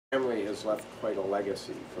family has left quite a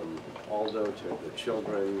legacy, from Aldo to the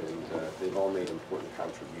children, and they've all made important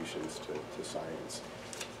contributions to science.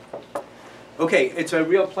 Okay, it's a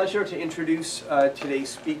real pleasure to introduce today's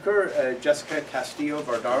speaker, Jessica Castillo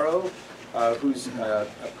Vardaro, who's a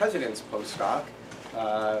president's postdoc,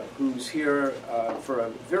 who's here for a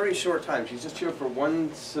very short time. She's just here for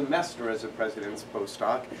 1 semester as a president's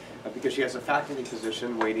postdoc because she has a faculty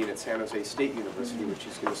position waiting at San Jose State University, which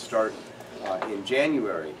she's going to start in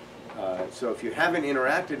January. So if you haven't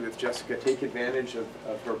interacted with Jessica, take advantage of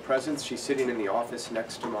her presence. She's sitting in the office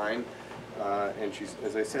next to mine, and she's,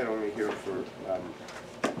 as I said, only here for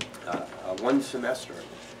 1 semester.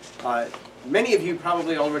 Many of you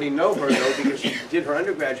probably already know her, though, because she did her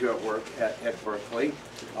undergraduate work at Berkeley,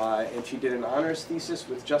 and she did an honors thesis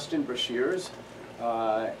with Justin Brashears,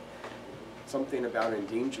 something about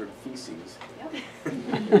endangered feces. Yep.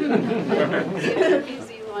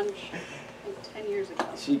 Easy lunch 10 years ago.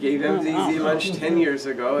 She gave them the easy lunch 10 years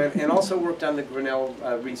ago, and also worked on the Grinnell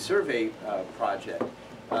Resurvey project.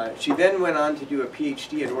 She then went on to do a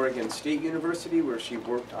PhD at Oregon State University, where she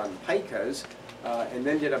worked on pikas, and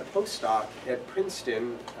then did a postdoc at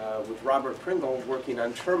Princeton with Robert Pringle, working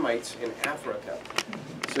on termites in Africa.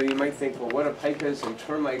 So you might think, well, what do pikas and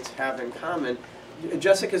termites have in common?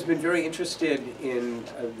 Jessica's been very interested in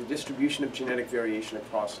the distribution of genetic variation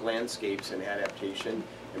across landscapes and adaptation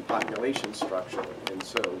and population structure. And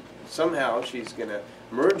so somehow she's going to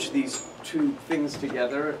merge these 2 things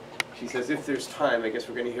together. She says if there's time, I guess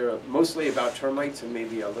we're going to hear mostly about termites and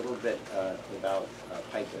maybe a little bit about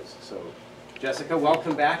pikas. So Jessica,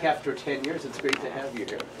 welcome back after 10 years. It's great to have you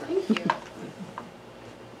here. Thank you.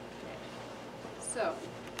 So,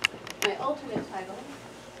 my alternate title.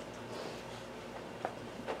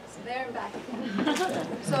 There and back again.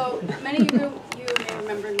 So many of you may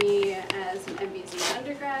remember me as an MBZ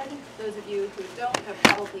undergrad. Those of you who don't have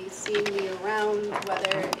probably seen me around,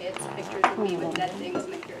 whether it's pictures of me with dead things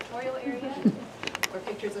in the curatorial area, or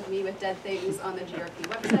pictures of me with dead things on the GRP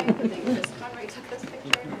website. I think Chris Conroy took this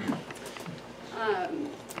picture.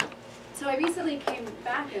 So I recently came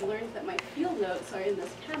back and learned that my field notes are in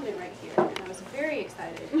this cabinet right here, and I was very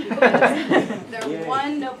excited because they're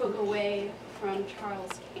 1 notebook away from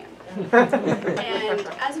Charles Camp. And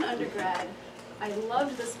as an undergrad, I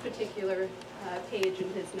loved this particular page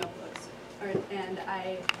in his notebooks. And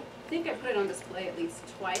I think I put it on display at least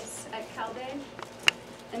twice at Cal Day.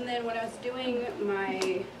 And then when I was doing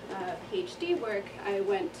my PhD work, I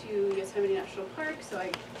went to Yosemite National Park, so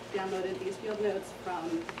I downloaded these field notes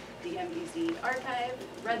from the MBZ archive,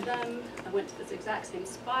 read them. I went to this exact same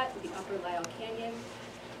spot, the Upper Lyell Canyon.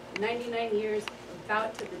 99 years,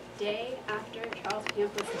 about to the day after Charles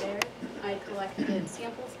Camp was there, I collected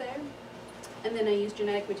samples there. And then I used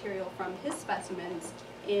genetic material from his specimens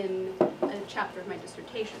in a chapter of my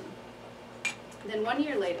dissertation. Then 1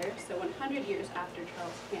 year later, so 100 years after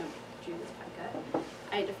Charles Camp drew this pika,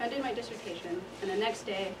 I defended my dissertation, and the next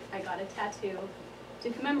day I got a tattoo to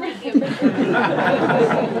commemorate the event.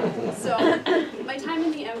 So my time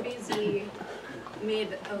in the MBZ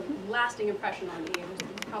made a lasting impression on me. It was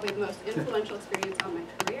probably the most influential experience on my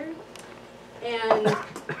career. And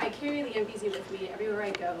I carry the MBZ with me everywhere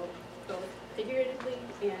I go, both figuratively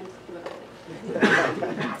and literally.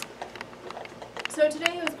 So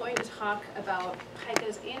today I was going to talk about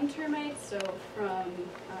pikas and termites, so from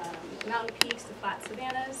mountain peaks to flat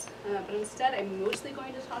savannas, but instead I'm mostly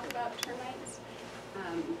going to talk about termites,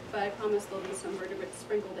 but I promise there'll be some vertebrates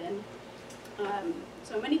sprinkled in.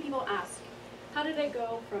 So many people ask, how did I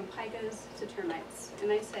go from pikas to termites? And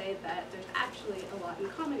I say that there's actually a lot in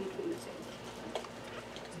common between the 2. So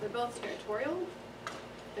they're both territorial,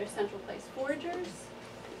 they're central place foragers,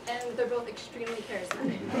 and they're both extremely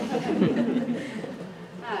charismatic.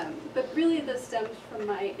 But really this stems from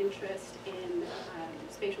my interest in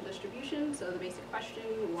spatial distribution, so the basic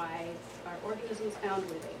question, why are organisms found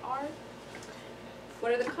where they are?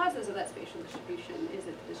 What are the causes of that spatial distribution? Is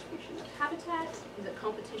it the distribution of habitat? Is it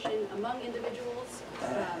competition among individuals?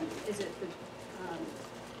 Is it the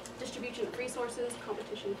distribution of resources,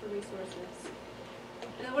 competition for resources?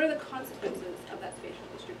 And then what are the consequences of that spatial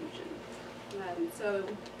distribution? So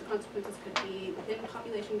the consequences could be within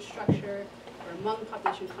population structure or among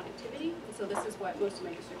population connectivity. And so this is what most of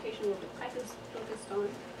my dissertation work with pikas focused on.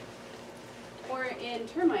 Or in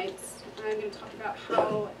termites, I'm going to talk about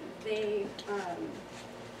how they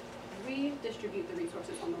redistribute the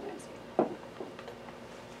resources on the landscape.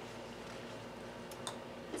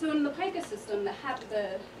 So in the pika system, the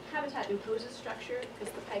habitat imposes structure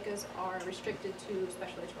because the pikas are restricted to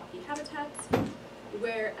specialized rocky habitats,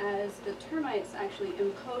 whereas the termites actually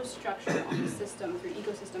impose structure on the system through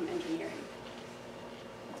ecosystem engineering.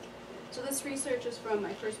 So this research is from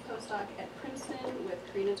my first postdoc at Princeton with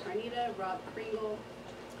Karina Tarnita, Rob Kringle,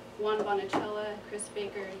 Juan Bonacella, Chris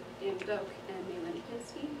Baker, Dan Doak, and Malin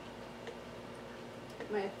Pinsky.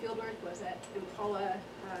 My fieldwork was at Impala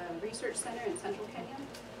Research Center in Central Kenya.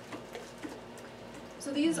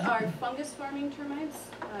 So these are fungus farming termites.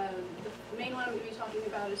 The main one I'm going to be talking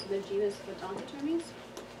about is the genus Odontotermes.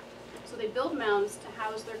 So they build mounds to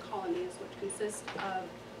house their colonies, which consist of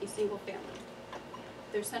a single family.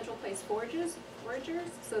 They're central place foragers,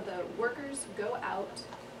 so the workers go out,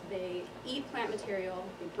 they eat plant material,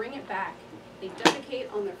 they bring it back, they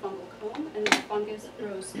defecate on their fungal comb, and the fungus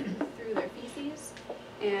grows through their feces,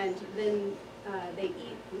 and then they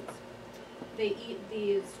eat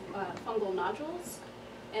these fungal nodules,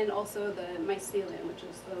 and also the mycelium, which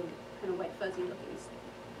is the kind of white fuzzy looking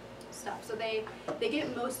stuff. So they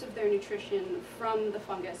get most of their nutrition from the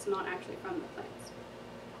fungus, not actually from the plants.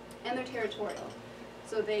 And they're territorial.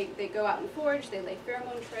 So they go out and forage, they lay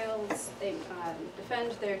pheromone trails, they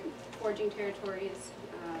defend their foraging territories,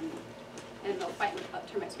 and they'll fight with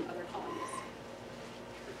termites from other colonies.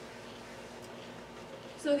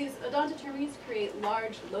 So these Odontotermes create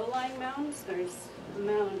large low-lying mounds. There's a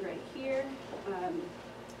mound right here.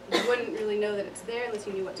 You wouldn't really know that it's there unless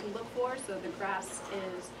you knew what to look for. So the grass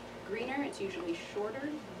is greener, it's usually shorter.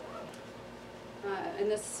 And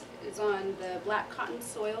this is on the black cotton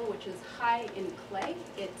soil, which is high in clay.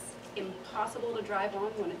 It's impossible to drive on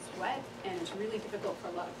when it's wet, and it's really difficult for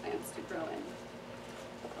a lot of plants to grow in.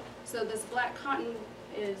 So this black cotton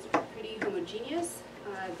is pretty homogeneous.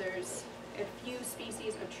 There's a few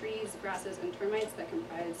species of trees, grasses, and termites that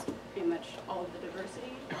comprise pretty much all of the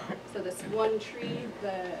diversity. So this one tree,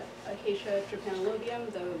 the Acacia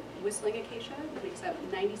trypanolobium, the whistling acacia, makes up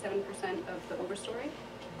 97% of the overstory.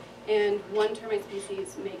 And one termite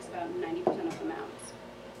species makes about 90% of the mounds.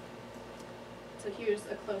 So here's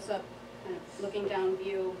a close-up, kind of looking down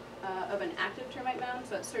view of an active termite mound.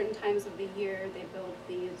 So at certain times of the year, they build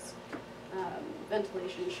these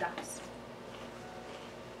ventilation shafts.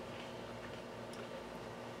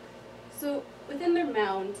 So within their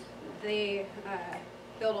mound, they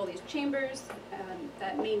build all these chambers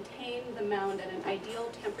that maintain the mound at an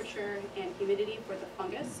ideal temperature and humidity for the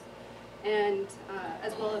fungus, and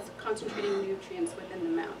as well as concentrating nutrients within the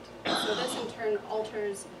mound. So this in turn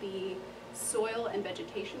alters the soil and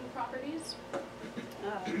vegetation properties.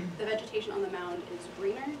 The vegetation on the mound is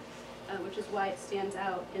greener, which is why it stands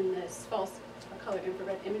out in this false color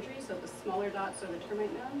infrared imagery. So the smaller dots are the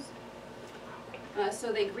termite mounds.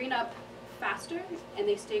 So they green up faster and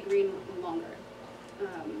they stay green longer.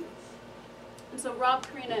 And so Rob,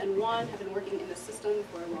 Karina, and Juan have been working in the system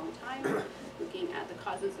for a long time, looking at the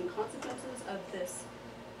causes and consequences of this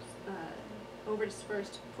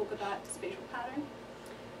over-dispersed polka dot spatial pattern.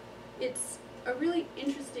 It's a really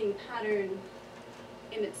interesting pattern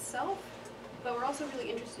in itself, but we're also really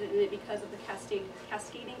interested in it because of the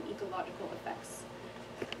cascading ecological effects.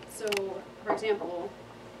 So, for example,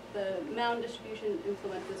 the mound distribution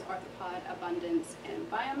influences arthropod abundance and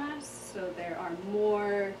biomass, so there are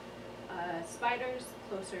more spiders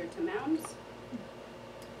closer to mounds,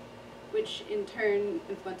 which in turn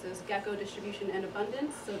influences gecko distribution and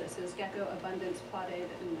abundance. So this is gecko abundance plotted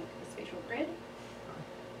in the spatial grid.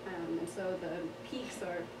 And so the peaks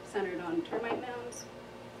are centered on termite mounds.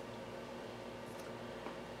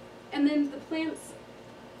 And then the plants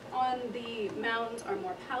on the mounds are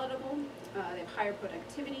more palatable. They have higher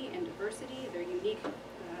productivity and diversity. They're unique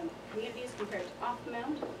communities compared to off the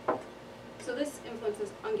mound. So this influences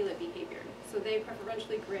ungulate behavior. So they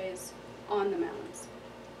preferentially graze on the mounds.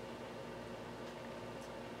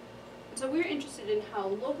 So we're interested in how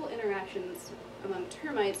local interactions among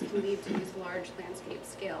termites can lead to these large landscape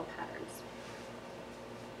scale patterns.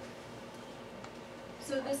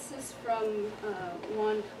 So this is from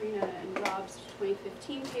Juan, Karina, and Rob's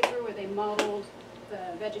 2015 paper where they modeled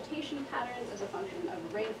the vegetation patterns as a function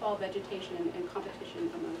of rainfall, vegetation, and competition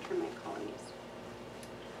among termite colonies.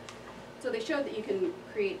 So they showed that you can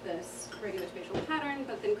create this regular spatial pattern,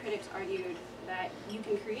 but then critics argued that you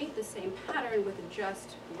can create the same pattern with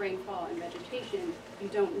just rainfall and vegetation. You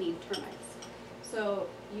don't need termites. So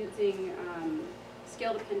using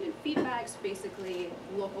scale-dependent feedbacks, basically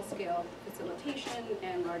local scale facilitation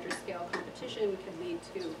and larger scale competition could lead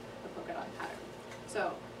to a polka dot pattern.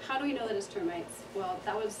 So how do we know that it's termites? Well,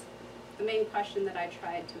 that was the main question that I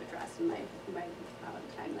tried to address in my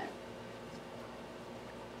time there.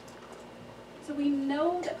 So we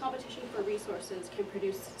know that competition for resources can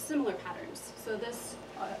produce similar patterns. So this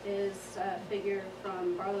is a figure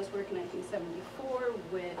from Barlow's work in 1974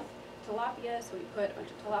 with tilapia. So we put a bunch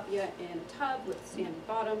of tilapia in a tub with sandy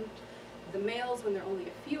bottom. The males, when there are only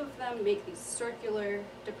a few of them, make these circular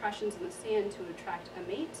depressions in the sand to attract a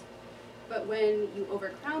mate. But when you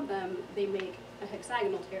overcrowd them, they make a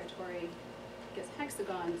hexagonal territory, because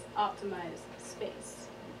hexagons optimize space.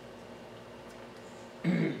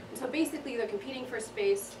 So basically, they're competing for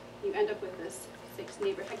space. You end up with this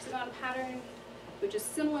 6-neighbor hexagon pattern, which is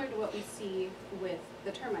similar to what we see with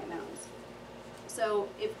the termite mounds. So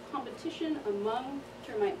if competition among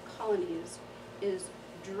termite colonies is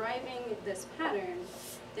driving this pattern,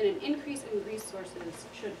 then an increase in resources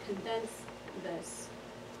should condense this,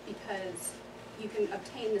 because you can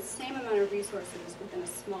obtain the same amount of resources within a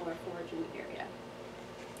smaller foraging area.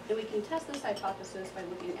 And we can test this hypothesis by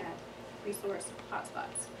looking at resource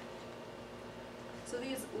hotspots. So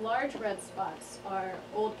these large red spots are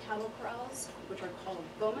old cattle corrals, which are called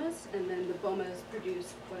bomas, and then the bomas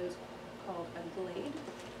produce what is called a glade.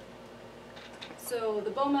 So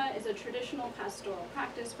the boma is a traditional pastoral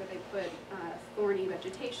practice where they put thorny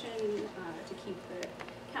vegetation to keep the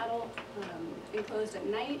cattle enclosed at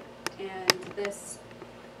night, and this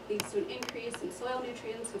leads to an increase in soil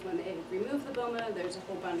nutrients, because when they remove the boma, there's a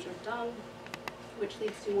whole bunch of dung, which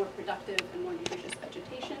leads to more productive and more nutritious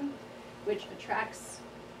vegetation, which attracts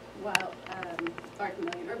wild, large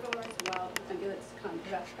mammalian herbivores, wild ungulates come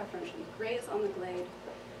preferentially graze on the glade,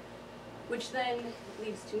 which then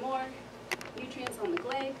leads to more nutrients on the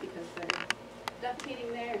glade because they're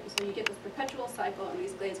defecating there, and so you get this perpetual cycle, and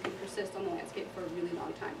these glades can persist on the landscape for a really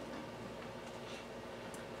long time.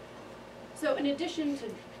 So in addition to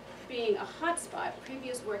being a hotspot,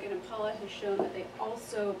 previous work at Impala has shown that they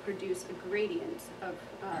also produce a gradient of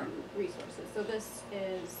resources. So this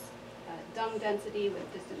is dung density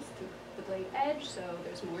with distance to the glade edge, so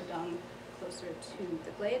there's more dung closer to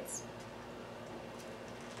the glades.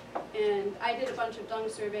 And I did a bunch of dung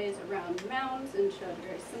surveys around mounds and showed a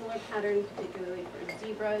very similar pattern, particularly for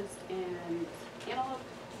zebras and antelope.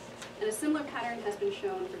 And a similar pattern has been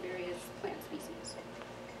shown for various plant species.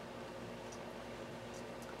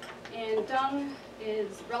 And dung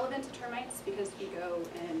is relevant to termites because if you go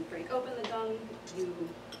and break open the dung, you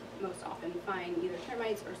most often find either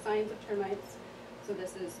termites or signs of termites. So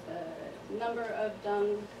this is the number of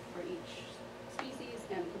dung for each species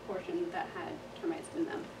and proportion that had termites in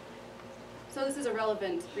them. So this is a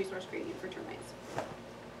relevant resource gradient for termites.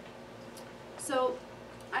 So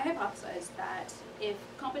I hypothesized that if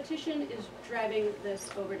competition is driving this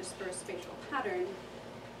over-dispersed spatial pattern,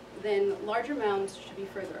 then larger mounds should be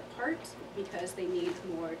further apart because they need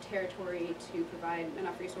more territory to provide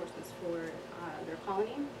enough resources for their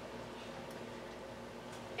colony.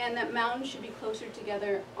 And that mounds should be closer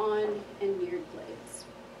together on and near glades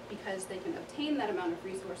because they can obtain that amount of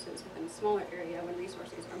resources within a smaller area when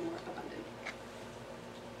resources are more abundant.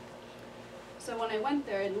 So when I went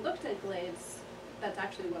there and looked at glades, that's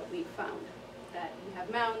actually what we found, that you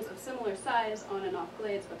have mounds of similar size on and off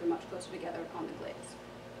glades, but they're much closer together on the glades.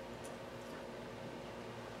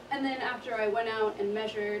 And then after I went out and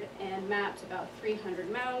measured and mapped about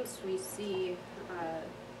 300 mounds, we see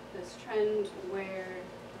this trend where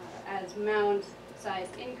as mound size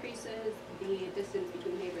increases, the distance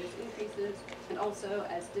between neighbors increases, and also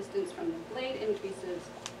as distance from the glade increases,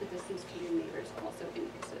 the distance to your neighbors also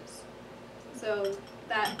increases. So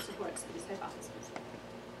that supports these hypotheses.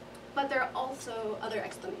 But there are also other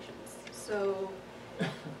explanations. So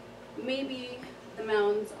maybe the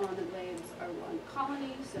mounds on the glades are one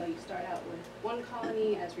colony, so you start out with one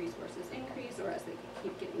colony. As resources increase or as they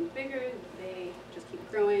keep getting bigger, they just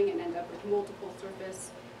keep growing and end up with multiple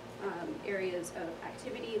surface areas of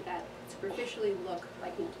activity that superficially look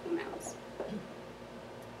like multiple mounds.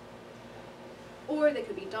 Or they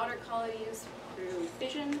could be daughter colonies through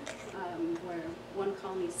fission, where one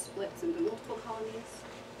colony splits into multiple colonies.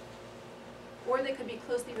 Or they could be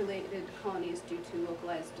closely related colonies due to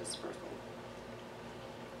localized dispersal.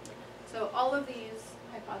 So all of these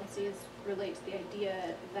hypotheses relate to the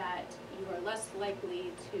idea that you are less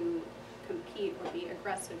likely to compete or be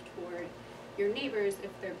aggressive toward your neighbors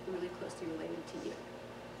if they're really closely related to you.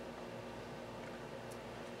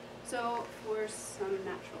 So for some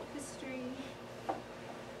natural history,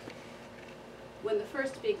 when the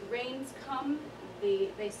first big rains come, they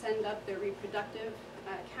send up their reproductive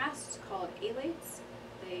casts called alates.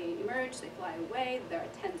 They emerge, they fly away. There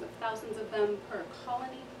are tens of thousands of them per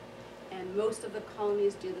colony, and most of the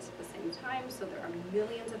colonies do this at the same time, so there are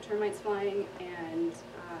millions of termites flying, and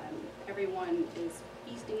everyone is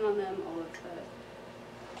feasting on them, all of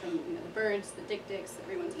the birds, the dik-diks,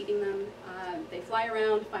 everyone's eating them. They fly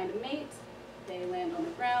around, find a mate, they land on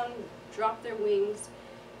the ground, drop their wings,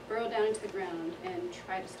 burrow down into the ground, and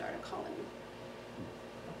try to start a colony.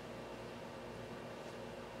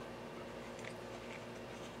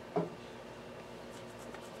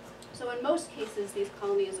 So in most cases, these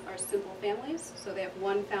colonies are simple families, so they have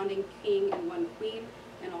one founding king and one queen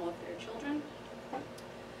and all of their children.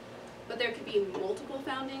 But there could be multiple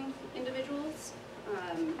founding individuals.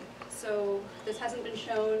 So this hasn't been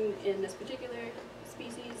shown in this particular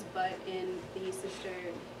species, but in the sister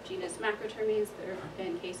genus Macrotermes, there have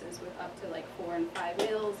been cases with up to like 4 and 5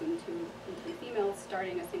 males and 2 and 3 females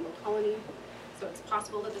starting a single colony. So it's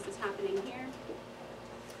possible that this is happening here.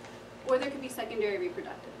 Or there could be secondary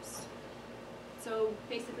reproductives. So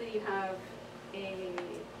basically you have an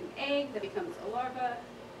egg that becomes a larva,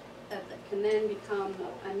 that can then become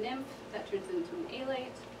a nymph that turns into an alate,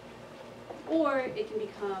 or it can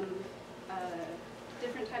become a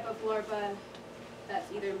different type of larva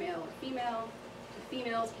that's either male or female. The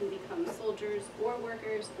females can become soldiers or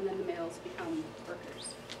workers, and then the males become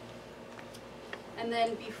workers. And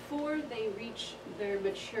then before they reach their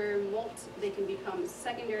mature molt, they can become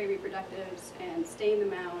secondary reproductives and stay in the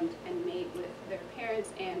mound and mate with their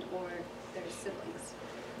parents and or their siblings.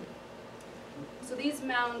 So these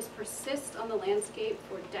mounds persist on the landscape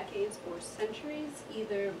for decades or centuries,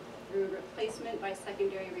 either through replacement by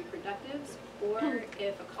secondary reproductives, or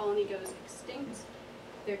if a colony goes extinct,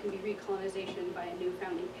 there can be recolonization by a new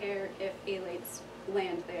founding pair if alates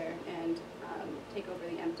land there and take over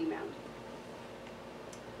the empty mound.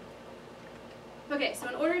 Okay, so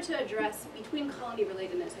in order to address between colony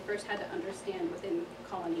relatedness, I first had to understand within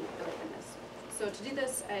colony relatedness. So to do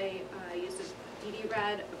this, I used a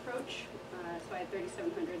DD-RAD approach. So I had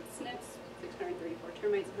 3,700 SNPs, 634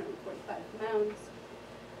 termites, 145 mounds.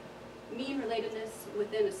 Mean relatedness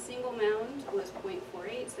within a single mound was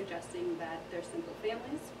 0.48, suggesting that they're simple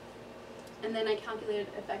families. And then I calculated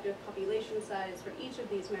effective population size for each of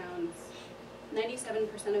these mounds.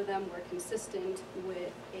 97% of them were consistent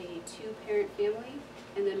with a 2-parent family,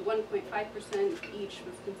 and then 1.5% each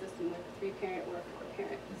was consistent with a 3-parent or a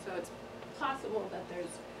 4-parent. So it's possible that there's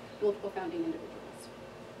multiple founding individuals.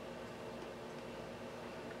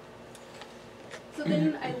 So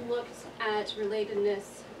then I looked at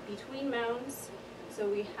relatedness between mounds. So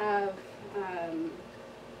we have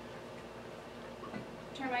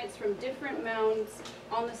termites from different mounds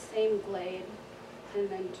on the same glade, and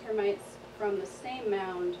then termites from the same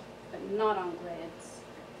mound but not on glades.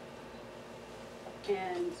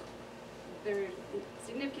 And they're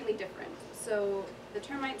significantly different. So the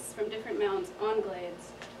termites from different mounds on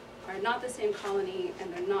glades are not the same colony,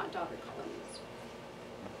 and they're not daughter colonies.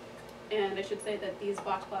 And I should say that these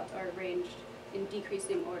box plots are arranged in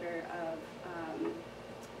decreasing order of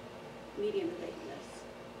median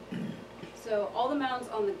relatedness. So all the mounds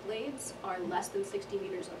on the glades are less than 60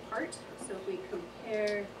 meters apart. So if we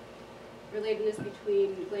compare relatedness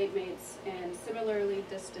between glade mates and similarly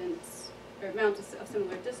distance, or mounds of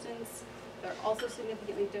similar distance, they're also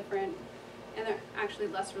significantly different, and they're actually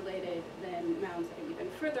less related than mounds that are even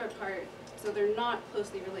further apart. So they're not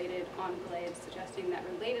closely related on glades, suggesting that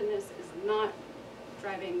relatedness is not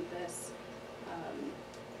driving this,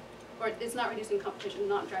 or it's not reducing competition,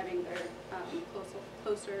 not driving their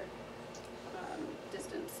closer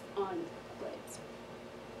distance on glades.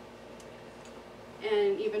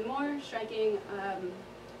 And even more striking,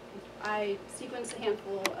 I sequenced a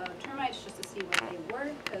handful of termites just to see what they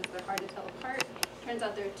were, because they're hard to tell apart. Turns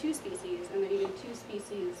out there are 2 species, and there are even 2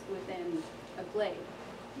 species within a glade.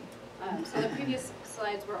 So the previous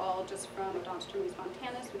slides were all just from Postdoctoral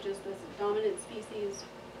montanus, which is this dominant species.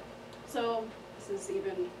 So this is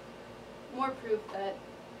even more proof that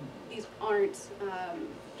these aren't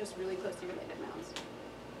just really closely related mounds.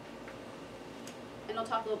 And I'll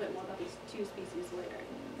talk a little bit more about these 2 species later.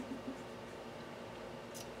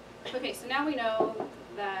 Okay, so now we know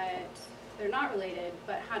that they're not related,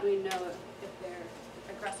 but how do we know if they're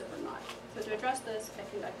aggressive or not? So to address this, I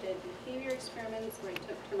conducted behavior experiments where I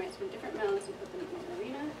took termites from different mounds and put them in an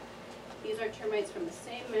arena. These are termites from the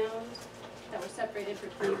same mound that were separated for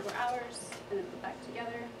 24 hours and then put back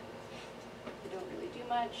together. They don't really do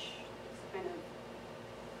much, just kind of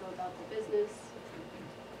go about the business.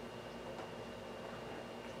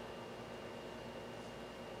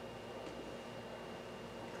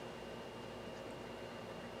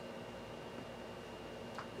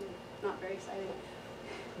 Not very exciting.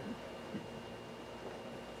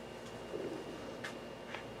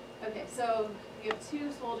 Okay, so you have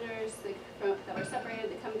 2 soldiers that were separated,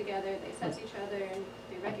 they come together, they sense each other,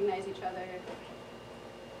 they recognize each other,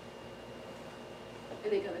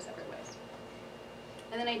 and they go their separate ways.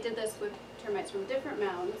 And then I did this with termites from different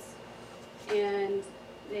mounds, and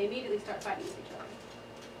they immediately start fighting with each other.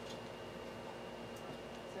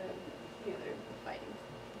 So, you know, they're fighting.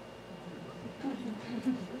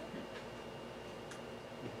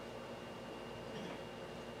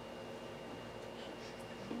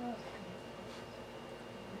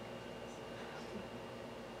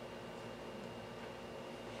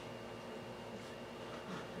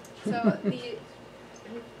 So these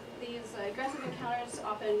aggressive encounters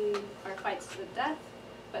often are fights to the death,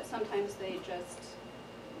 but sometimes they just,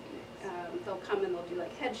 they'll come and they'll do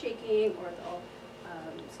like head shaking, or they'll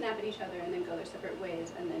snap at each other and then go their separate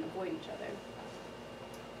ways and then avoid each other.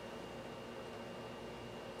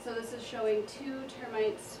 So this is showing two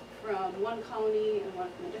termites from one colony and one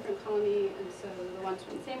from a different colony, and so the ones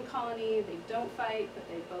from the same colony, they don't fight, but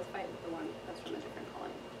they both fight with the one that's from a different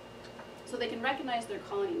colony. So they can recognize their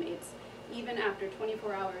colony mates even after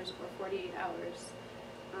 24 hours or 48 hours.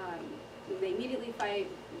 They immediately fight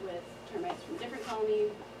with termites from a different colony,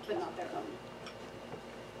 but not their own.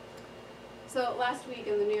 So last week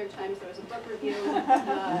in the New York Times there was a book review,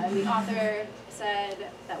 and the author said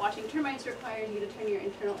that watching termites required you to turn your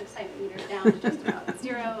internal excitement meter down to just about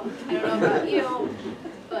 0. I don't know about you,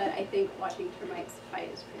 but I think watching termites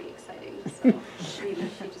fight is pretty exciting, so maybe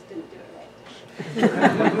she just didn't do it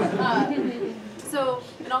right. So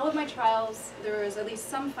in all of my trials, there was at least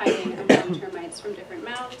some fighting among termites from different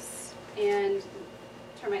mounds, and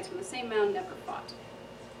termites from the same mound never fought.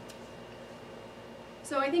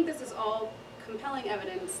 So I think this is all compelling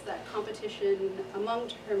evidence that competition among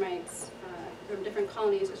termites from different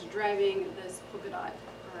colonies is driving this polka dot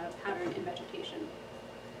pattern in vegetation.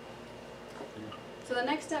 So the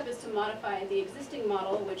next step is to modify the existing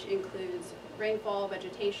model, which includes rainfall,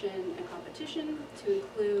 vegetation, and competition, to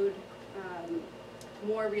include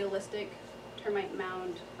more realistic termite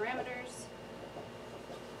mound parameters,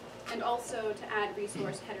 and also to add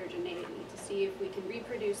resource heterogeneity to see if we can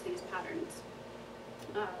reproduce these patterns,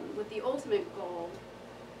 with the ultimate goal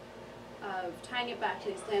of tying it back to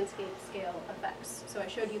these landscape scale effects. So I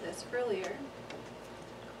showed you this earlier.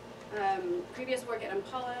 Previous work at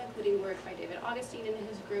Impala, including work by David Augustine and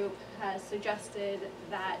his group, has suggested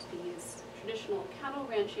that these traditional cattle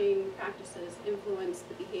ranching practices influence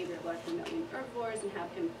the behavior of large mammalian herbivores and have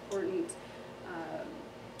important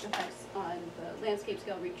effects on the landscape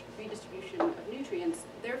scale redistribution of nutrients.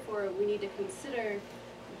 Therefore, we need to consider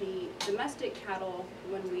the domestic cattle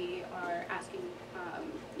when we are asking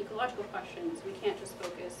ecological questions. We can't just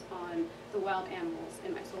focus on the wild animals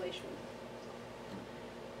in isolation.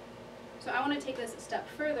 So I want to take this a step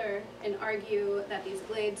further and argue that these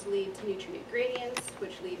glades lead to nutrient gradients,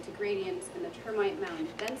 which lead to gradients in the termite mound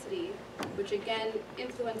density, which again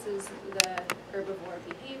influences the herbivore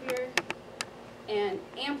behavior and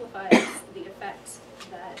amplifies the effects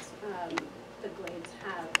that the glades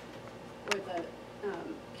have, or the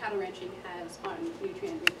cattle ranching has on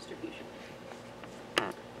nutrient redistribution.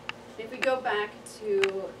 If we go back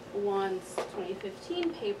to Juan's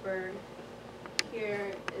 2015 paper,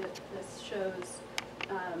 here this shows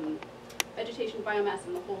vegetation biomass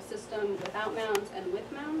in the whole system without mounds and with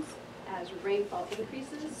mounds as rainfall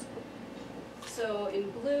increases. So in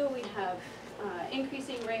blue we have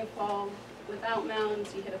increasing rainfall. Without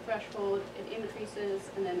mounds, you hit a threshold, it increases,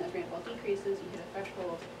 and then as rainfall decreases, you hit a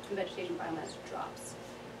threshold, and vegetation biomass drops.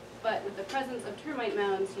 But with the presence of termite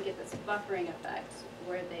mounds, you get this buffering effect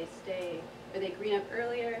where they green up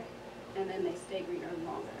earlier, and then they stay greener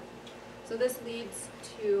longer. So this leads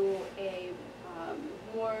to a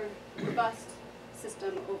more robust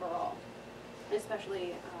system overall,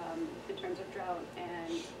 especially in terms of drought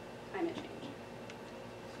and climate change.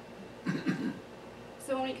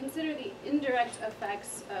 So when we consider the indirect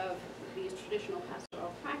effects of these traditional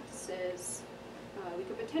pastoral practices, we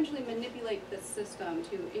could potentially manipulate this system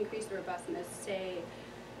to increase the robustness, say,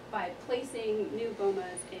 by placing new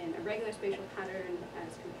bomas in a regular spatial pattern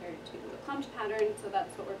as compared to a clumped pattern. So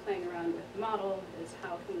that's what we're playing around with the model, is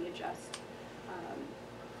how can we adjust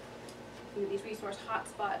these resource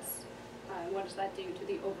hotspots, what does that do to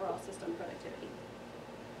the overall system productivity.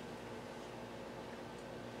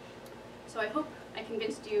 So I hope I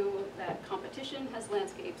convinced you that competition has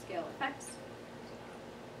landscape scale effects.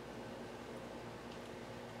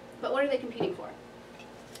 But what are they competing for?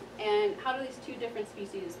 And how do these two different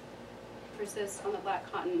species persist on the black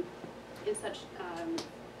cotton in such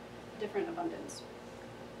different abundance?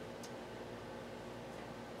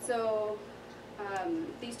 So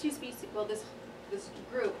these two species, well, this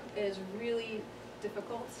group is really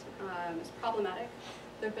difficult, it's problematic.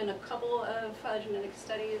 There have been a couple of phylogenetic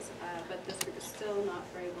studies, but this group is still not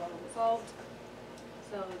very well resolved.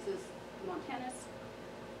 So this is Montanus,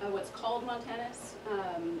 what's called Montanus,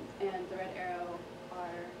 and the red arrow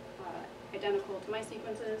are identical to my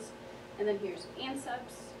sequences. And then here's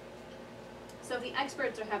Anceps. So the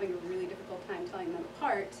experts are having a really difficult time telling them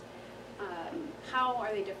apart. How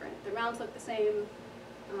are they different? The rounds look the same.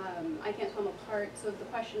 I can't tell them apart. So the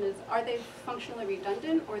question is, are they functionally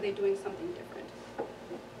redundant, or are they doing something different?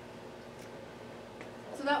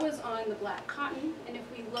 So So that was on the black cotton, and if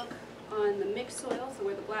we look on the mixed soil, so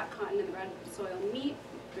where the black cotton and the red soil meet,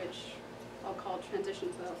 which I'll call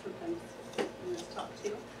transition soil sometimes in this talk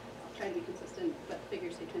too. I'll try to be consistent, but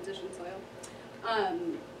figures say transition soil.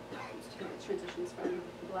 It transitions from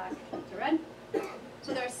black to red.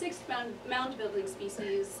 So there are 6 mound building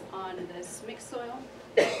species on this mixed soil,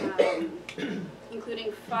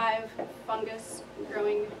 including 5 fungus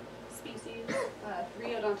growing species, 3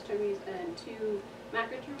 odontotermes and 2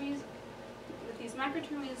 macrotermes. With these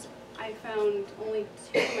macrotermes, I found only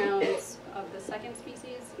 2 mounds of the second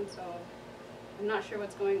species, and so I'm not sure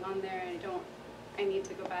what's going on there. I need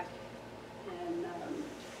to go back and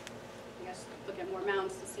I guess look at more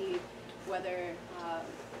mounds to see whether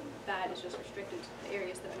that is just restricted to the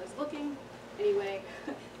areas that I was looking. Anyway,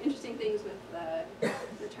 interesting things with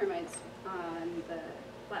the termites on the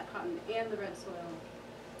black cotton and the red soil.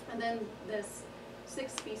 And then this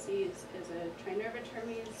 6th species is a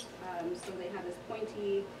Trinervatermes, so they have this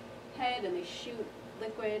pointy head and they shoot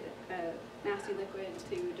liquid, nasty liquid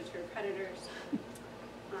to deter predators.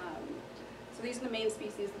 So these are the main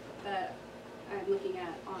species that I'm looking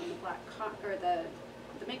at on the black cotton, or the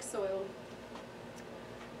mixed soil.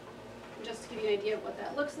 Just to give you an idea of what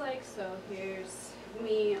that looks like, so here's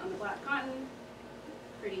me on the black cotton,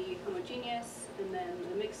 pretty homogeneous, and then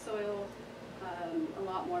the mixed soil, a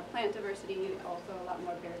lot more plant diversity, also a lot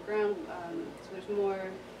more bare ground, so there's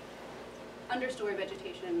more understory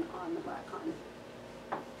vegetation on the black cotton.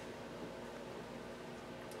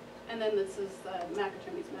 And then this is the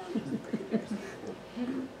macrotermes mound, just for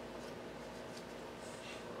comparison.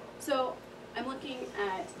 So I'm looking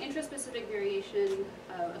at intraspecific variation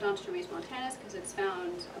of Odontotermes montanus because it's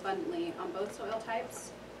found abundantly on both soil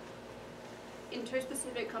types.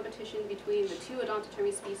 Interspecific competition between the 2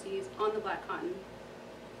 Odontotermes species on the black cotton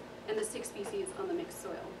and the 6 species on the mixed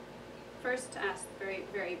soil. First, to ask the very,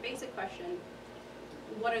 very basic question,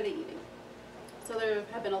 what are they eating? So there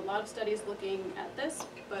have been a lot of studies looking at this,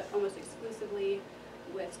 but almost exclusively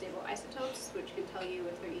with stable isotopes, which can tell you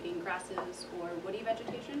if they're eating grasses or woody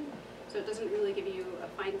vegetation. So it doesn't really give you a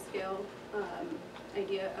fine scale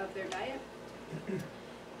idea of their diet.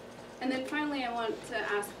 And then finally, I want to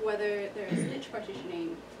ask whether there's niche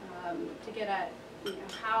partitioning to get at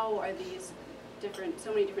how are these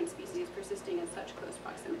so many different species persisting in such close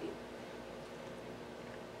proximity.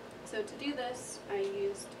 So to do this, I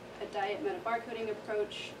used a diet metabarcoding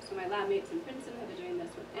approach. So my lab mates in Princeton have been doing this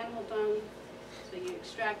with animal dung. So you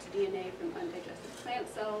extract DNA from undigested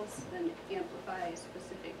plant cells, then amplify a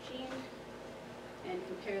specific gene, and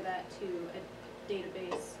compare that to a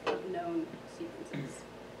database of known sequences.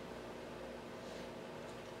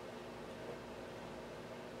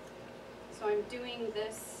 So I'm doing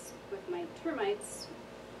this with my termites,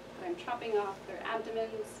 but I'm chopping off their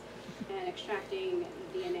abdomens and extracting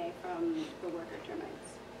DNA from the worker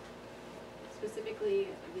termites. Specifically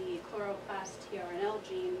the chloroplast tRNL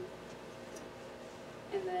gene,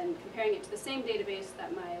 and then comparing it to the same database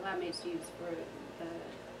that my lab mates use for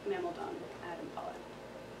the mammal dung at Impala.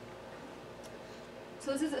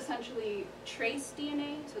 So this is essentially trace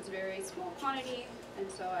DNA, so it's a very small quantity,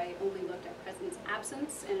 and so I only looked at presence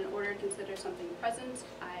absence, and in order to consider something present,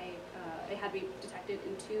 it had to be detected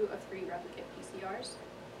in 2 of 3 replicate PCRs.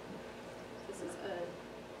 This is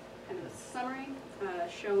a kind of a summary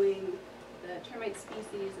showing the termite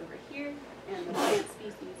species over here and the plant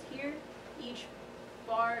species here. Each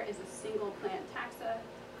bar is a single plant taxa,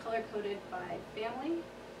 color-coded by family,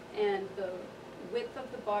 and the width of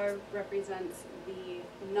the bar represents the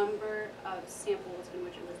number of samples in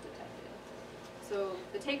which it was detected. So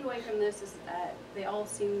the takeaway from this is that they all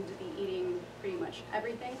seem to be eating pretty much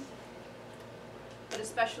everything, but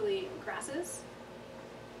especially grasses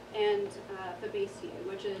and Fabaceae,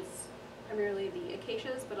 which is primarily the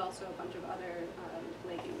acacias, but also a bunch of other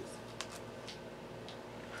legumes.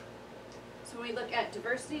 So when we look at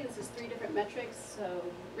diversity, this is 3 different metrics, so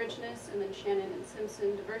richness, and then Shannon and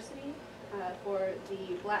Simpson diversity for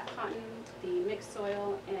the black cotton, the mixed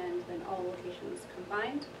soil, and then all locations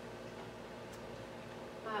combined.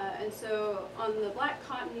 And so on the black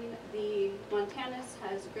cotton, the montanus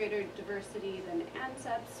has greater diversity than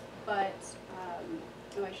anceps, but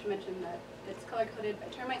I should mention that it's color-coded by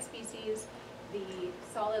termite species. The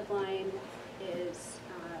solid line is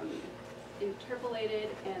interpolated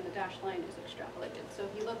and the dashed line is extrapolated. So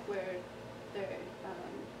if you look where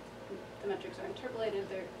the metrics are interpolated,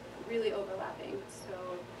 they're really overlapping.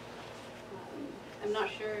 So I'm not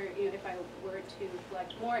sure if I were to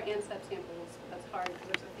collect more anceps samples, that's hard because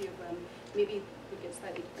there's a few of them, maybe we get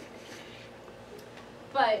slightly different picture.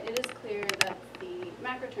 But it is clear that the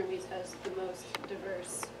macrotermes has the most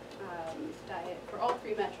diverse diet for all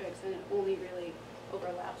three metrics, and it only really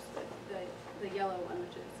overlaps with the yellow one,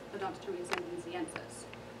 which is Odontothermes zenziensis,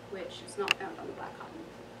 which is not found on the black cotton.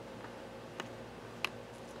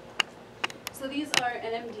 So these are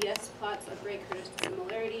NMDS plots of Gray-Curtis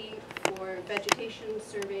dissimilarity for vegetation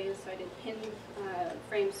surveys. So I did pin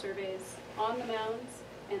frame surveys on the mounds,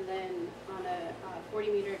 and then on a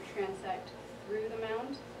 40-meter transect through the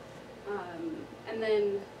mound. And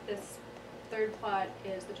then this third plot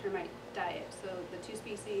is the termite diet. So the two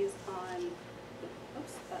species on,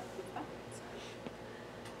 oops, that was backwards.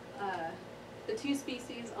 The two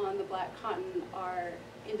species on the black cotton are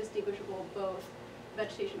indistinguishable, both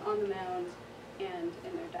vegetation on the mound and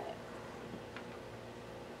in their diet.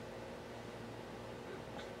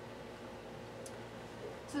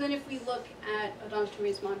 So then if we look at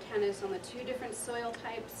Odontothermes montanus on the two different soil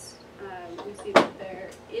types, we see that there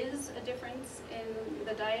is a difference in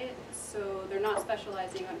the diet. So they're not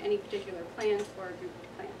specializing on any particular plant or group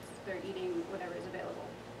of plants. They're eating whatever is available.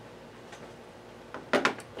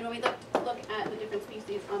 And when we look at the different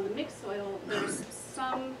species on the mixed soil, there's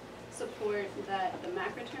some support that the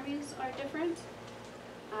macrotermes are different,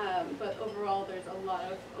 but overall there's a lot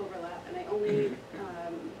of overlap, and I only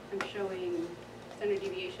am showing standard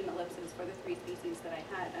deviation ellipses for the three species that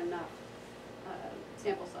I had enough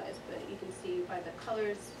sample size, but you can see by the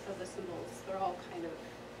colors of the symbols, they're all kind of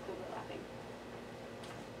overlapping.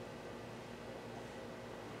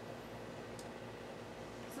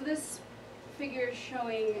 So this figure is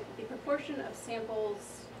showing the proportion of samples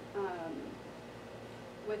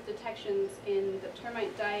with detections in the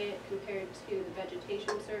termite diet compared to the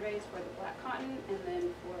vegetation surveys for the black cotton and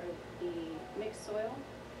then for the mixed soil.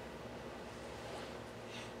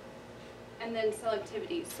 And then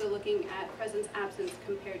selectivity, so looking at presence absence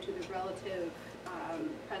compared to the relative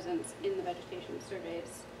presence in the vegetation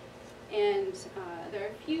surveys. And there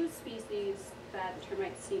are a few species that the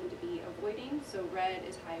termites seem to be avoiding. So red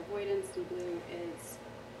is high avoidance and blue is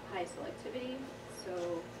high selectivity.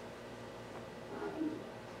 So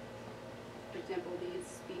for example, these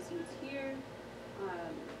species here,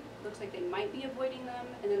 looks like they might be avoiding them.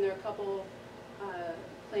 And then there are a couple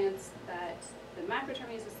plants that the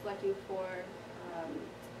macrotermes is selecting for,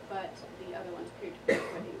 but the other ones appear to be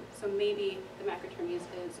avoiding. So maybe the macrotermes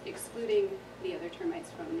is excluding the other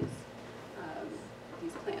termites from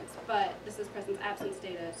these plants. But this is presence absence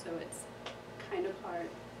data, so it's kind of hard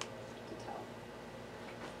to tell.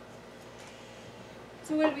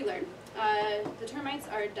 So what did we learn? The termites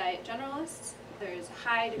are diet generalists. There's a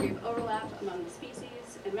high degree of overlap among the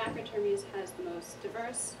species, and macrotermes has the most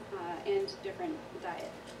diverse and different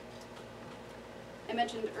diet. I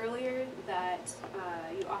mentioned earlier that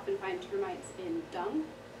you often find termites in dung.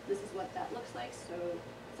 This is what that looks like. So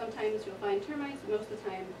sometimes you'll find termites, but most of the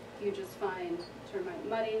time you just find termite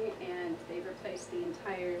mudding, and they've replaced the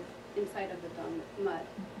entire inside of the dung mud.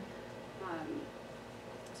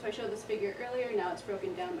 So I showed this figure earlier. Now it's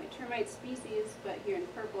broken down by termite species, but here in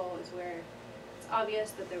purple is where it's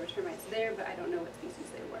obvious that there were termites there, but I don't know what species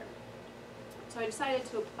they were. So I decided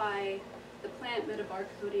to apply the plant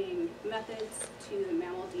metabarcoding methods to the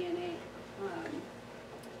mammal DNA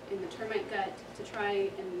in the termite gut to try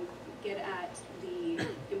and get at the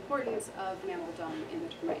importance of mammal dung in the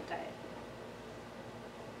termite diet.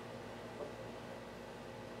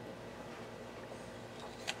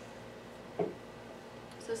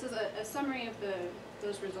 So this is a summary of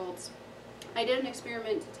those results. I did an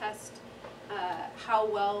experiment to test how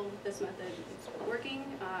well this method is working.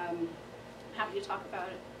 Happy to talk about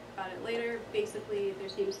it later. Basically, there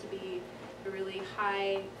seems to be a really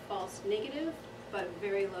high false negative, but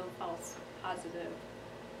very low false positive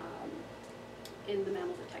in the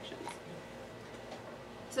mammal detections.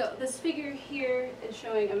 So this figure here is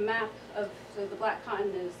showing a map of, so the black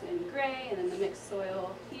cotton is in gray, and then the mixed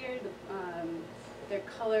soil here, they're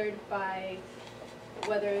colored by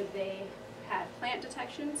whether they had plant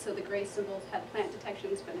detections. So the gray symbols had plant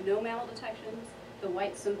detections, but no mammal detections. The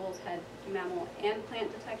white symbols had mammal and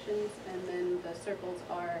plant detections, and then the circles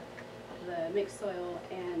are the mixed soil,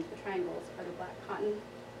 and the triangles are the black cotton.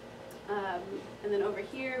 And then over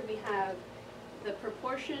here we have the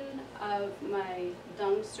proportion of my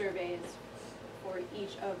dung surveys for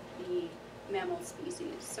each of the mammal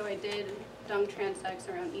species. So I did dung transects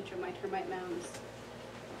around each of my termite mounds.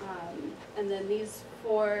 And then these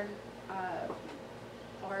four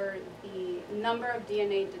are the number of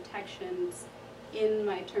DNA detections in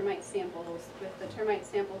my termite samples, with the termite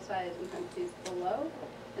sample size in parentheses below.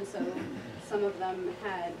 And so some of them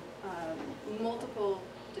had multiple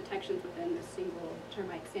detections within a single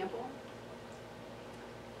termite sample.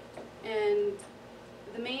 And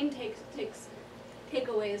the main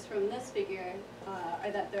takeaways from this figure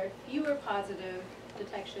are that there are fewer positive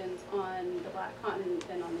detections on the black cotton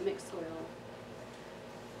than on the mixed soil.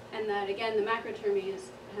 And that, again, the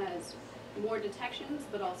macrotermes has more detections,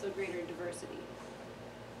 but also greater diversity.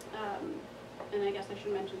 And I guess I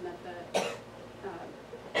should mention that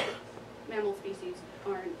the mammal species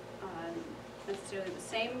aren't necessarily the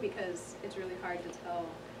same, because it's really hard to tell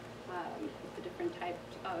the different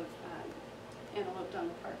types of antelope dung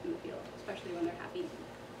apart in the field, especially when they're half eaten.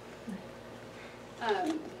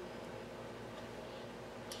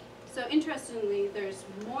 So interestingly, there's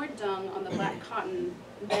more dung on the black cotton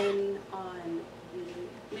than on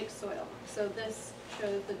the mixed soil. So this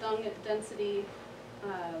shows the dung density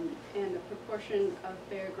and the proportion of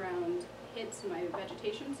bare ground hits my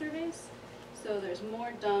vegetation surveys. So there's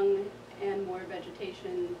more dung and more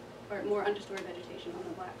vegetation, or more understory vegetation on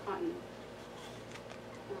the black cotton.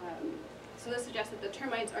 So this suggests that the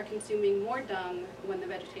termites are consuming more dung when the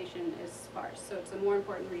vegetation is sparse. So it's a more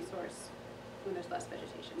important resource when there's less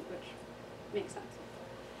vegetation, which makes sense.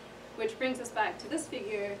 Which brings us back to this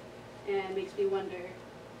figure and makes me wonder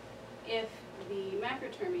if the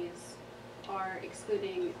macrotermes are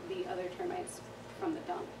excluding the other termites from the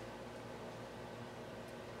dung.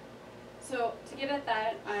 So to get at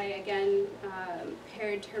that, I again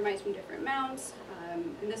paired termites from different mounds,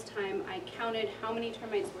 and this time I counted how many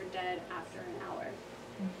termites were dead after an hour.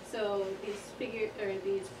 So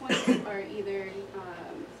these points are either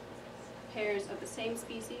pairs of the same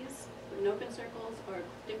species with open circles, or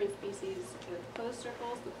different species with closed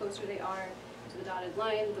circles. The closer they are to the dotted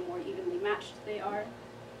line, the more evenly matched they are.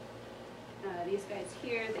 These guys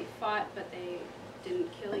here, they fought, but they didn't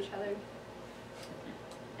kill each other.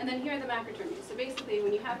 And then here are the macrotermes. So basically,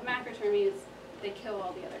 when you have macrotermes, they kill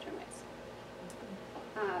all the other termites.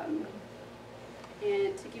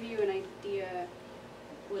 And to give you an idea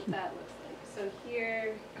what that looks like. So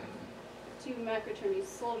here, 2 macrotermes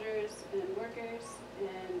soldiers and workers,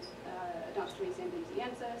 and Odontotermes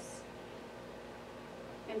ambrosiensis.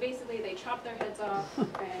 And basically, they chop their heads off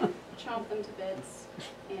and chomp them to bits.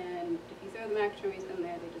 And if you throw the macrotermes in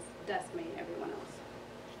there, they just decimate everyone else.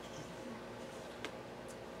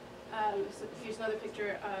 So here's another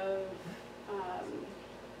picture of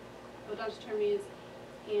Odontotermes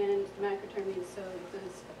and the macrotermes.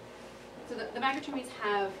 So the macrotermes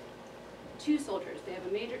have 2 soldiers. They have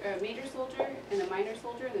a major soldier and a minor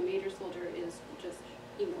soldier. The major soldier is just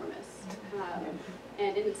enormous.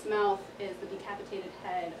 And in its mouth is the decapitated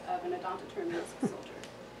head of an Odontotermes soldier.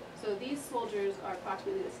 So these soldiers are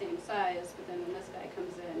approximately the same size, but then when this guy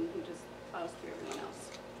comes in, he just plows through everyone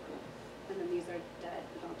else. And then these are dead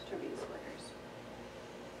Odontotermes workers.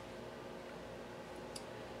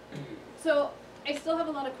 So I still have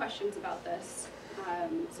a lot of questions about this.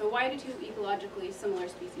 So why do 2 ecologically similar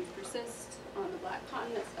species persist on the black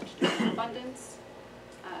cotton at such different abundance?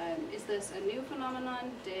 Is this a new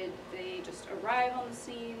phenomenon? Did they just arrive on the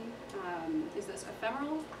scene? Is this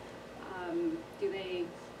ephemeral? Do they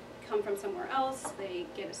come from somewhere else? They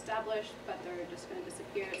get established, but they're just going to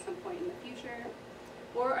disappear at some point in the future?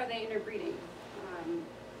 Or are they interbreeding?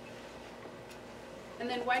 And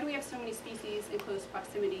then why do we have so many species in close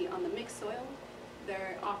proximity on the mixed soil?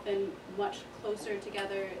 They're often much closer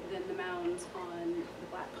together than the mounds on the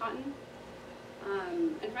black cotton.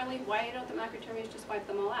 And finally, why don't the macrotermes just wipe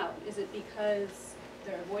them all out? Is it because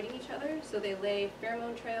they're avoiding each other? So they lay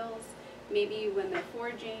pheromone trails. Maybe when they're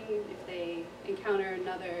foraging, if they encounter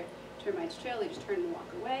another termite's trail, they just turn and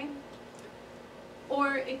walk away.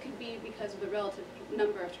 Or it could be because of the relative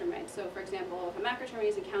number of termites. So for example, if a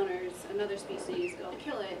macrotermes encounters another species, it'll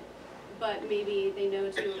kill it, but maybe they know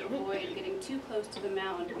to avoid getting too close to the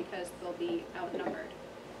mound because they'll be outnumbered.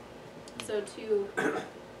 So to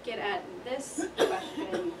get at this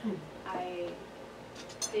question, I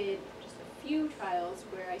did just a few trials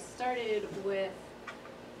where I started with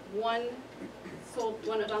one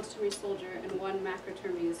Odontotermes soldier and one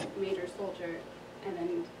macrotermes major soldier, and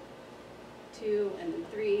then 2 and then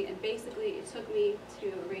 3, and basically it took me to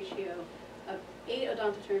a ratio of 8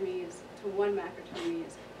 Odontotermes to 1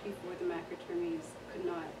 macrotermes before the macrotermes could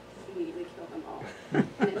not immediately kill them all.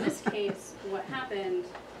 And in this case, what happened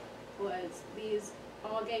was these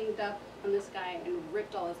all ganged up on this guy and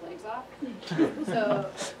ripped all his legs off. So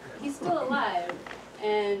he's still alive,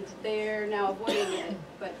 and they're now avoiding it,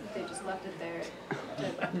 but they just left it there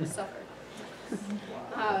to suffer.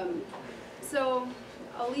 So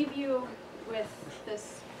I'll leave you with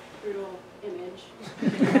this brutal image to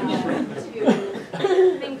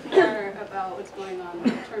think more about what's going on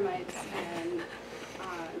with termites, and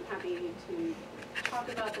I'm happy to talk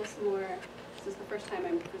about this more. This is the first time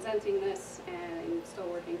I'm presenting this, and I'm still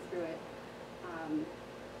working through it. And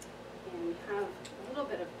we have a little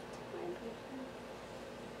bit of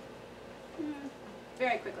time,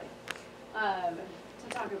 very quickly, to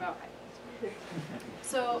talk about picas.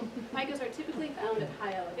 So picas are typically found at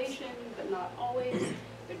high elevation, but not always.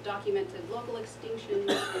 They're documented local extinctions,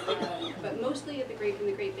 but mostly at the in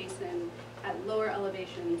the Great Basin at lower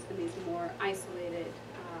elevations in these more isolated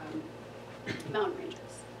mountain ranges.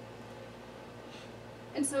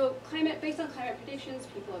 And so based on climate predictions,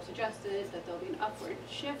 people have suggested that there'll be an upward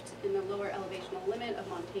shift in the lower elevational limit of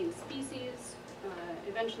montane species,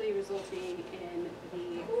 eventually resulting in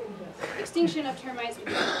the extinction of termites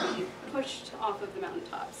because they'll be pushed off of the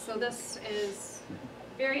mountaintops. So this is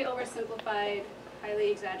very oversimplified,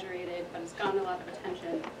 highly exaggerated, but it's gotten a lot of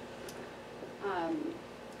attention.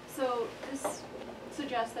 So this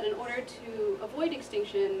suggests that in order to avoid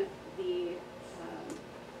extinction, the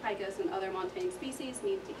picas and other montane species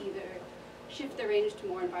need to either shift their range to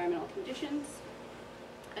more environmental conditions,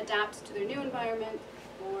 adapt to their new environment,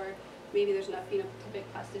 or maybe there's enough phenotypic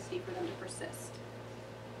plasticity for them to persist.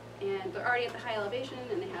 And they're already at the high elevation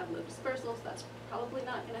and they have low dispersal, so that's probably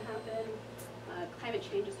not going to happen. Climate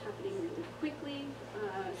change is happening really quickly,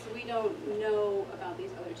 so we don't know about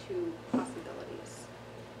these other two possibilities.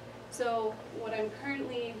 So what I'm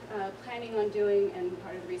currently planning on doing, and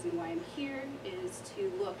part of the reason why I'm here, is to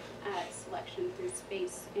look at selection through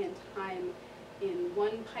space and time in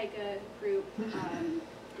one pica group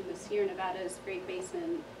in the Sierra Nevadas, Great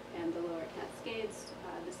Basin, and the Lower Cascades.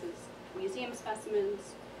 This is museum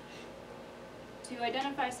specimens, to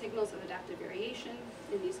identify signals of adaptive variation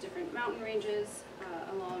in these different mountain ranges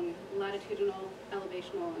along latitudinal,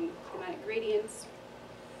 elevational, and climatic gradients,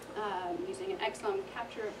 using an exon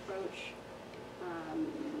capture approach,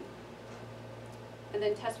 and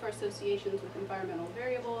then test for associations with environmental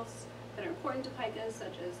variables that are important to picas,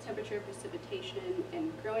 such as temperature, precipitation,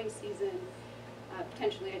 and growing season,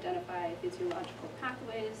 potentially identify physiological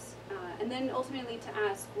pathways, and then ultimately to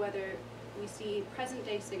ask whether we see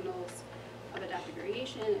present-day signals of adaptive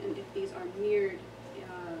variation and if these are mirrored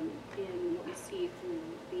in what we see through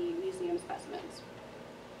the museum specimens.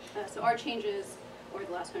 So are changes over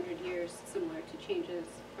the last 100 years similar to changes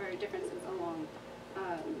or differences along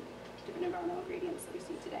different environmental gradients that we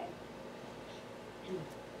see today?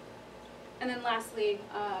 And then lastly,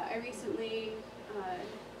 I recently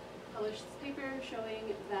published this paper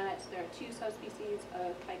showing that there are two subspecies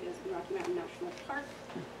of picas in Rocky Mountain National Park,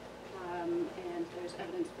 and there's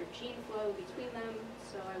evidence for gene flow between them.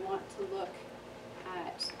 So I want to look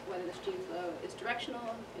at whether this gene flow is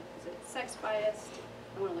directional, is it sex biased.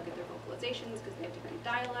 I want to look at their vocalizations because they have different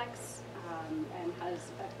dialects, and how does this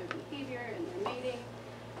affect their behavior and their mating.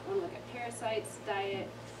 I want to look at parasites, diet,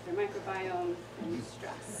 their microbiome, and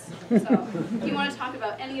stress. So if you want to talk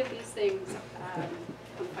about any of these things,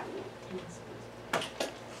 come find me.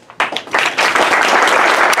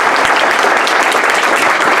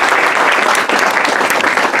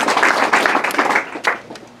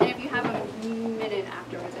 And if you have a minute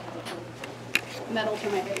afterwards, I have a medal for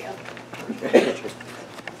my video.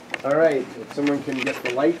 All right, if someone can get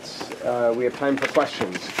the lights, we have time for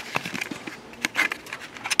questions.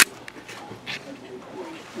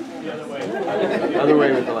 Other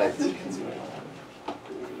way with the lights.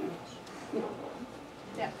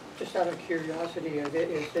 Yeah. Just out of curiosity,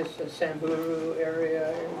 is this a Samburu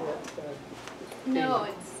area? No,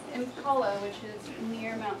 it's Impala, which is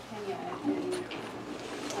near Mount Kenya in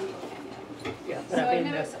central Kenya. Yeah, So but I I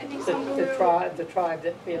mean, noticed, I think the Samburu. tribe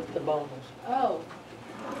that feels the bones. Oh,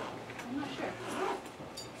 I'm not sure.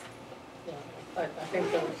 Yeah, I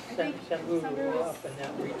think those Samburu were up in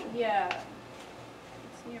that region. Yeah,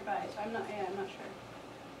 it's nearby, so I'm not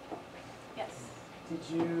sure. Yes. Did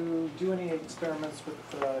you do any experiments with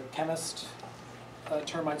the chemist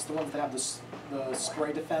termites, the ones that have the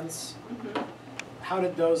spray defense? Mm-hmm. How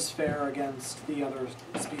did those fare against the other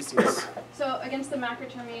species? So against the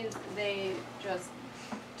macrotermes, they just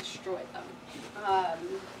destroyed them.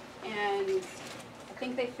 And I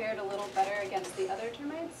think they fared a little better against the other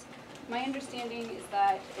termites. My understanding is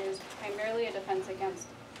that it is primarily a defense against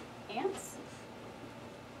ants.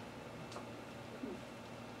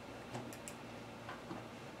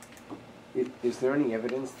 Is there any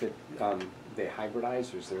evidence that they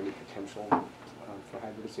hybridize, or is there any potential for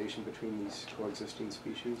hybridization between these coexisting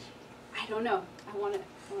species? I don't know. I want to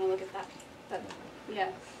look at that. But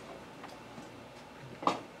yeah.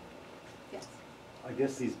 Yes. I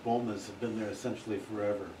guess these bomas have been there essentially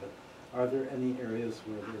forever, but are there any areas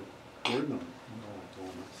where there were no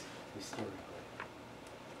bomas historically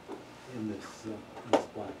in this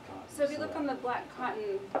black cotton? So if you look on the black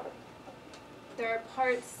cotton, there are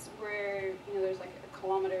parts where there's like a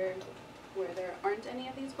kilometer where there aren't any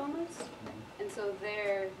of these bomas, and so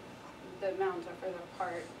there, the mounds are further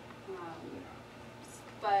apart.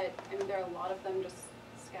 But I mean, there are a lot of them just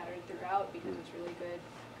scattered throughout because it's really good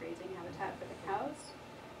grazing habitat for the cows.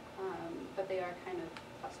 But they are kind of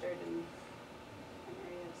clustered in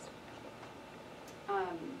areas.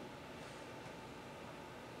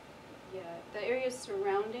 Yeah, the areas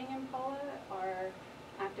surrounding Impala are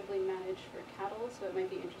actively managed for cattle, so it might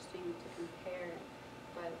be interesting to compare,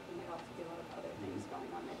 but there might also be a lot of other things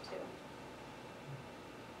going on there too.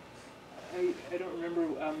 I don't remember,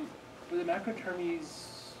 were the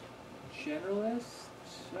macrotermes generalists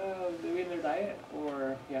in their diet,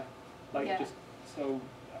 or, yeah, like Yeah. just, so,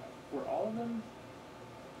 were all of them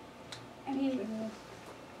I mean, generalists?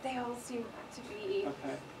 they all seem to be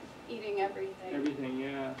Okay, eating everything. everything,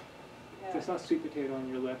 yeah. Yeah. So I saw sweet potato on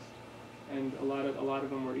your list, and a lot of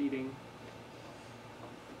them were eating.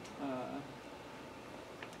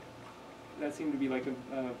 That seemed to be like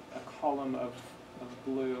a column of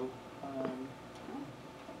blue.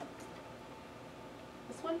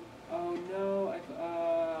 This one? Oh no,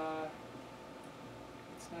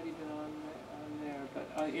 it's not even on there.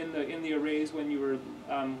 But in the arrays when you were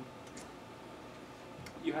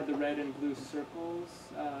you had the red and blue circles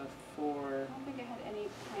for. I don't think I had any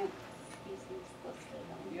plant species listed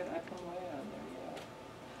on. You had Ipomea on there,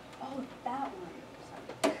 yeah. Oh, that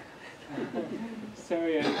one.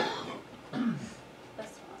 Sorry.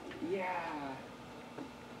 This one. Yeah.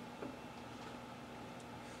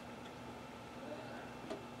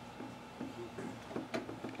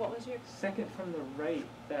 What was your? Second from the right,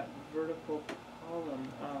 that vertical column.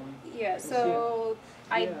 Yeah. So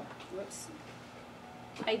yeah. whoops.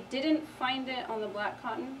 I didn't find it on the black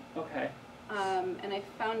cotton, Okay. and I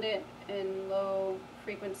found it in low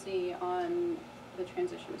frequency on the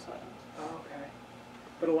transition soil. Oh, okay.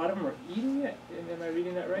 But a lot of them are eating it. Am I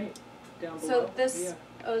reading that right? Down below. So this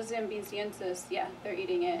Yeah. Ozambiziensis, yeah, they're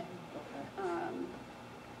eating it. Okay.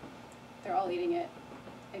 They're all eating it,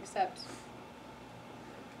 except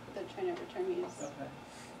the Trinevertermes. Okay.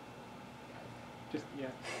 Just yeah.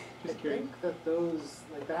 I Just curious. think that those,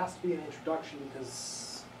 like, that has to be an introduction because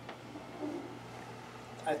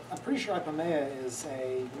I'm pretty sure Ipomea is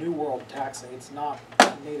a New World taxa. It's not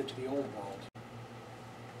native to the Old World.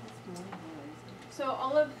 So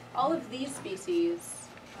all of these species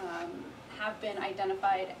have been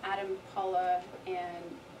identified at Impala and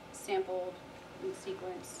sampled and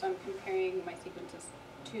sequenced. So I'm comparing my sequences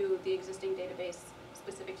to the existing database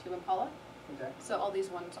specific to Impala. Okay. So all these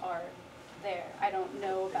ones are there. I don't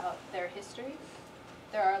know about their history.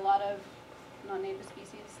 There are a lot of non-native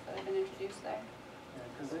species that have been introduced there. Yeah,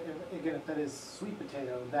 because again, if that is sweet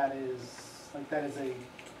potato, that is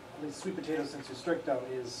at least sweet potato sensu stricto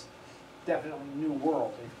is definitely New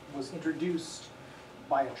World. It was introduced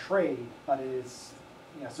by a trade, but it is,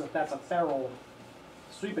 so if that's a feral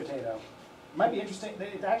sweet potato, it might be interesting.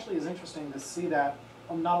 It actually is interesting to see that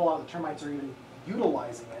not a lot of the termites are even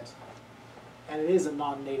utilizing it, and it is a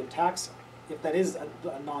non-native taxa. If that is a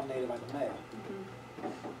non-native Ipomea.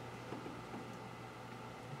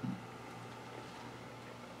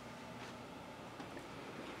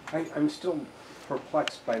 I'm still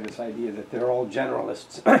perplexed by this idea that they're all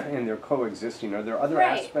generalists and they're coexisting. Are there other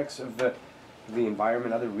Right. aspects of the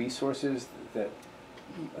environment, other resources that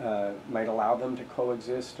might allow them to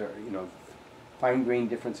coexist, or fine-grained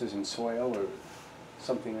differences in soil, or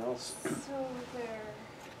something else? So there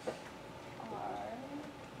are.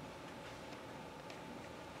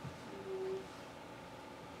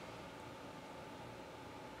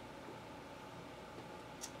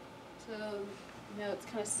 So it's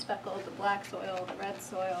kind of speckled, the black soil, the red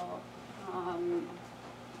soil.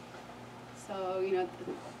 So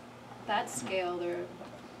that scale, there are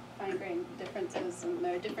fine-grained differences, and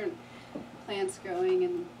there are different plants growing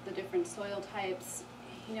in the different soil types.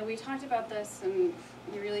 We talked about this, and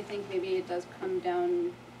we really think maybe it does come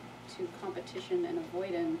down to competition and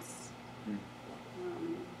avoidance.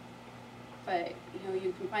 But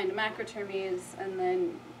you can find macrotermes and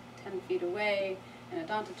then 10 feet away an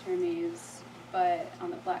odontotermes, but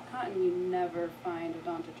on the black cotton you never find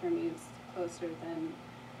odontotermes closer than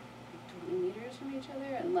 20 meters from each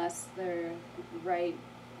other unless they're right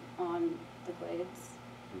on the glades.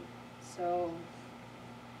 So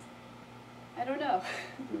I don't know.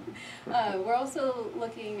 We're also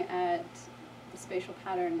looking at the spatial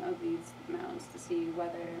pattern of these mounds to see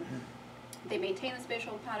whether they maintain the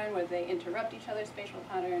spatial pattern, whether they interrupt each other's spatial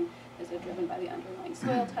pattern, is it driven by the underlying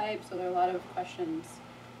soil type? So there are a lot of questions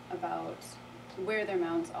about where their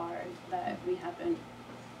mounds are that we haven't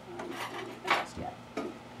addressed yet.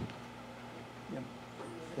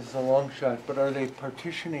 Is is a long shot, but are they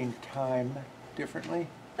partitioning time differently?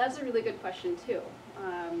 That's a really good question too.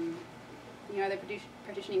 You know, are they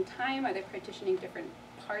partitioning time? Are they partitioning different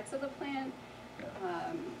parts of the plant?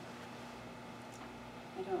 I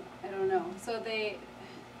don't know. So they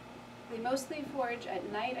mostly forage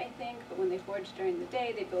at night, I think, but when they forage during the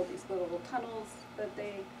day, they build these little tunnels that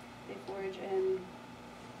they forage in.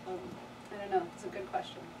 I don't know. It's a good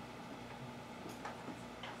question.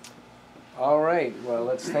 All right, well,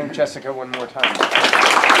 let's thank Jessica one more time.